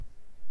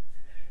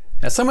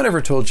Has someone ever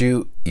told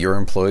you your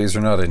employees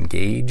are not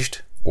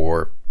engaged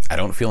or I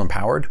don't feel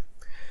empowered?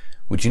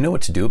 Would you know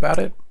what to do about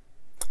it?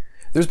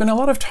 There's been a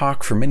lot of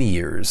talk for many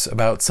years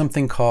about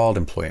something called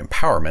employee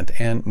empowerment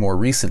and more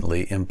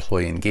recently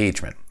employee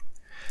engagement.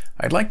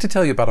 I'd like to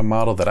tell you about a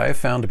model that I have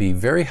found to be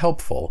very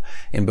helpful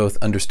in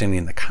both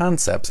understanding the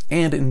concepts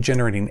and in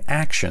generating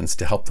actions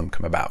to help them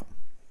come about.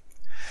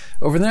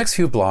 Over the next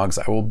few blogs,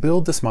 I will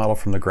build this model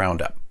from the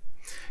ground up.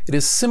 It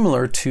is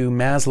similar to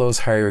Maslow's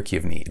hierarchy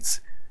of needs.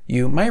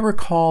 You might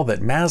recall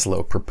that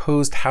Maslow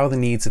proposed how the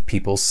needs of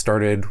people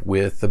started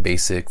with the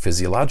basic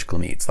physiological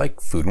needs, like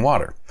food and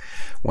water.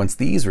 Once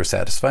these were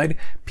satisfied,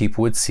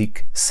 people would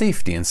seek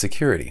safety and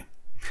security.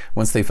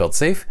 Once they felt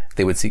safe,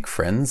 they would seek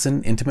friends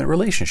and intimate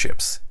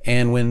relationships.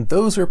 And when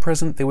those were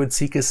present, they would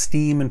seek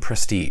esteem and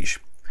prestige.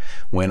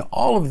 When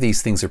all of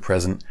these things are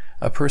present,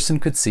 a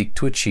person could seek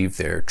to achieve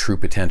their true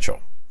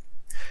potential.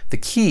 The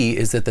key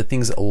is that the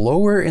things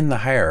lower in the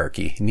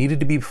hierarchy needed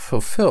to be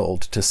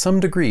fulfilled to some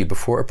degree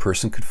before a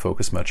person could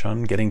focus much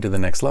on getting to the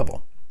next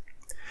level.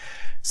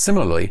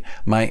 Similarly,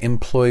 my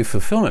employee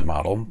fulfillment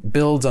model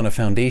builds on a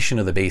foundation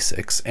of the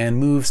basics and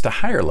moves to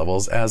higher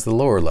levels as the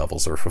lower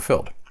levels are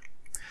fulfilled.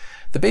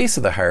 The base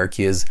of the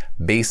hierarchy is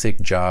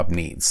basic job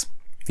needs.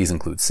 These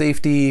include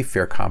safety,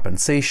 fair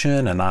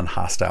compensation, a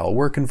non-hostile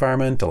work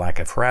environment, a lack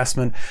of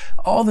harassment,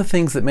 all the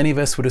things that many of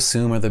us would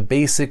assume are the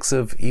basics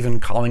of even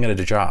calling it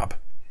a job.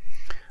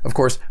 Of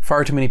course,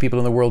 far too many people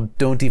in the world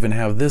don't even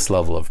have this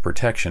level of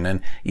protection, and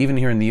even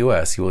here in the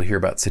US, you will hear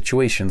about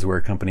situations where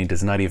a company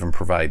does not even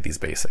provide these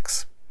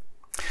basics.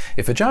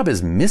 If a job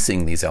is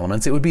missing these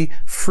elements, it would be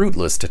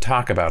fruitless to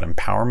talk about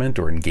empowerment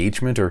or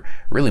engagement or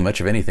really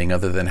much of anything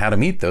other than how to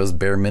meet those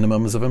bare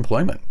minimums of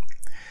employment.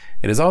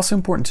 It is also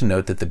important to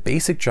note that the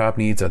basic job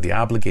needs are the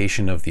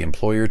obligation of the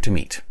employer to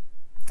meet.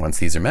 Once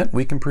these are met,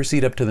 we can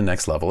proceed up to the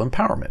next level,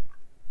 empowerment,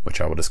 which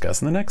I will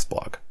discuss in the next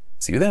blog.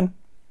 See you then.